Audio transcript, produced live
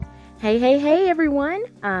Hey everyone.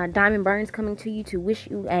 Diamond Burns coming to you to wish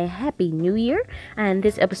you a happy new year. And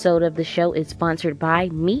this episode of the show is sponsored by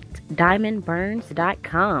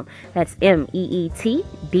meetdiamondburns.com. That's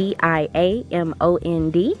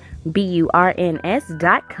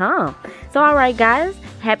meetdiamondburns.com. So, all right, guys,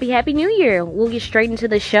 happy new year. We'll get straight into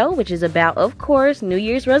the show, which is about, of course, New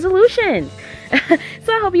Year's resolutions. So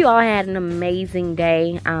I hope you all had an amazing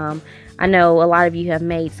day. I know a lot of you have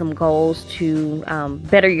made some goals to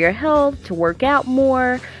better your health, to work out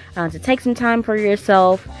more, to take some time for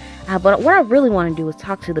yourself. But what I really want to do is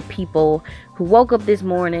talk to the people who woke up this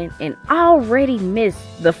morning and already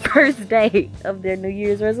missed the first day of their New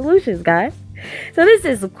Year's resolutions, guys. So this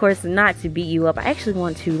is, of course, not to beat you up. I actually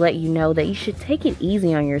want to let you know that you should take it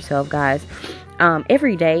easy on yourself, guys.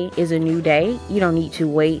 Every day is a new day. You don't need to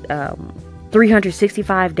wait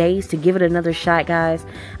 365 days to give it another shot, guys.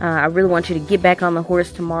 I really want you to get back on the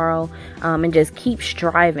horse tomorrow and just keep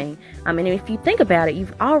striving. And if you think about it,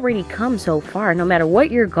 you've already come so far. No matter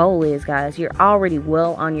what your goal is, guys, you're already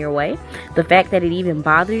well on your way. The fact that it even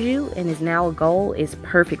bothers you and is now a goal is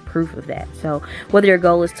perfect proof of that. So whether your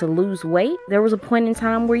goal is to lose weight, there was a point in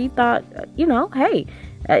time where you thought, hey,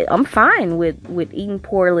 I'm fine with eating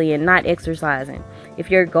poorly and not exercising.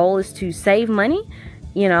 If your goal is to save money,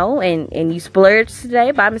 and you splurged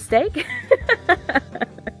today by mistake.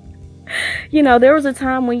 There was a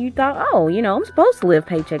time when you thought, I'm supposed to live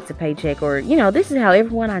paycheck to paycheck, or, this is how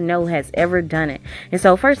everyone I know has ever done it. And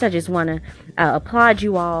so first, I just want to applaud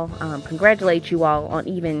you all, congratulate you all on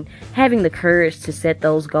even having the courage to set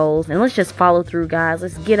those goals. And let's just follow through, guys.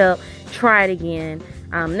 Let's get up, try it again.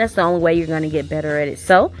 That's the only way you're going to get better at it.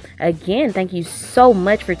 So, again, thank you so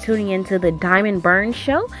much for tuning into the Diamond Burns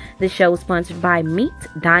Show. This show is sponsored by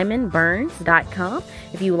meetdiamondburns.com.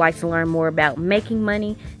 If you would like to learn more about making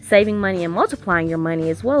money, saving money, and multiplying your money,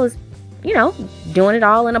 as well as, doing it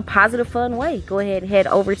all in a positive, fun way, go ahead and head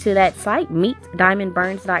over to that site,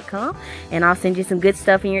 meetdiamondburns.com, and I'll send you some good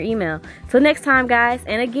stuff in your email. Till next time, guys,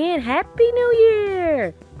 and again, Happy New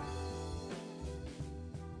Year!